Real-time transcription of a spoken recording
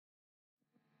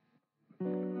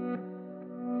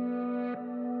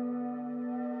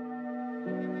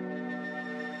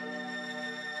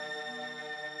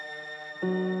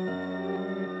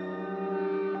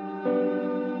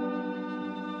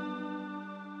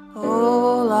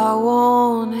All I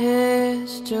want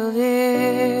is to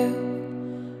live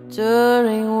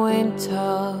during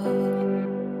winter.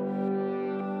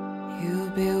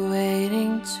 You've been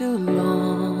waiting too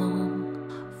long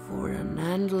for an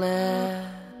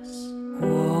endless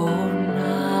warm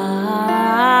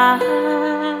night.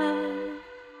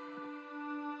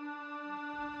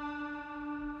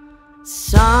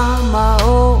 Summer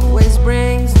always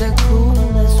brings the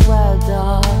coolest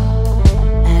weather,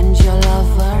 and your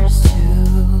lovers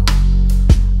too.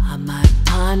 I might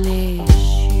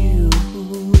punish you.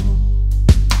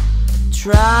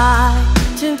 Try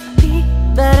to be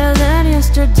better than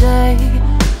yesterday.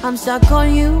 I'm stuck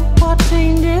on you,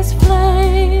 watching these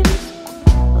flames.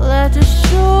 Let the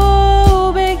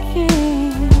show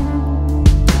begin.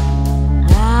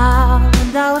 Now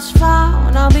that was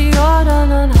found, I'll be harder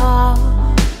than hell.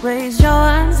 Raise your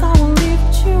hands, I will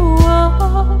lift you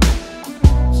up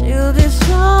till the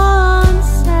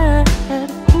sunset.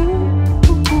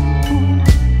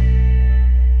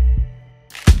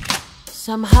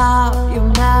 Somehow you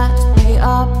match me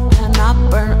up and I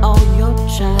burn all your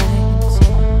chains.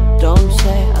 Don't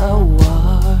say a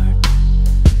word,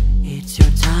 it's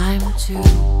your time to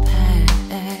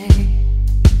pay.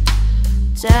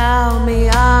 Tell me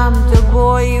I'm the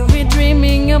boy you've been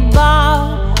dreaming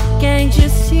about. Can't you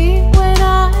see what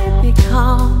I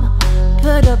become?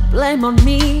 Put the blame on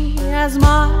me as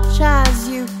much as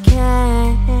you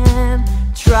can.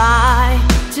 Try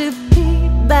to be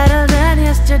better than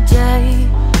yesterday.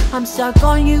 I'm stuck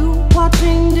on you,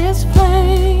 watching this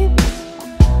flame.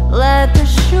 Let the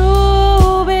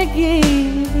show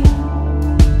begin.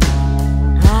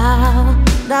 Now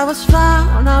that was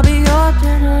found, I'll be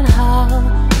harder than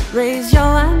hell. Raise your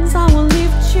hands, I will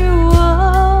lift you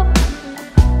up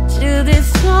to the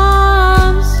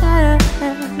sunset.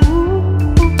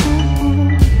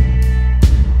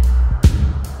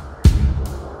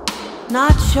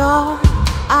 Not sure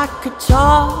I could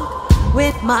talk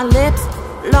with my lips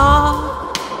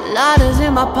locked. Lighters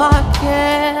in my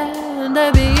pocket,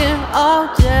 they begin all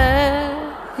day.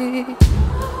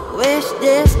 Wish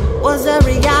this was a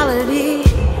reality.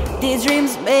 These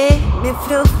dreams make me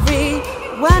feel free.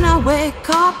 When I wake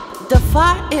up, the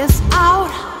fire is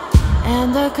out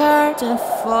and the curtain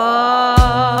falls.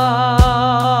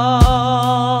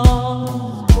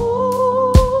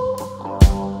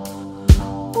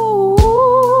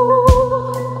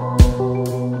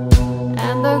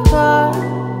 And the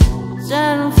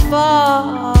curtain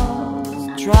falls.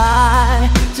 Try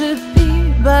to be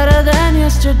better than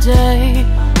yesterday.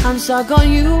 I'm stuck on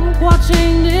you,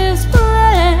 watching this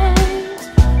place.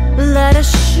 Let a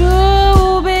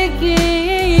show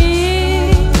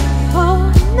begin. Oh,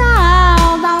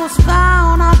 now that was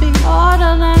found, I'll be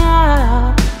harder than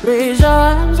hell. Raise your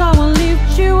hands, I will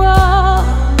lift you up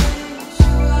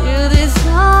till the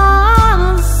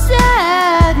sunset.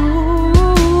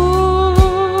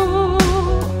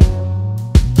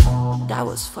 Ooh, that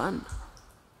was fun.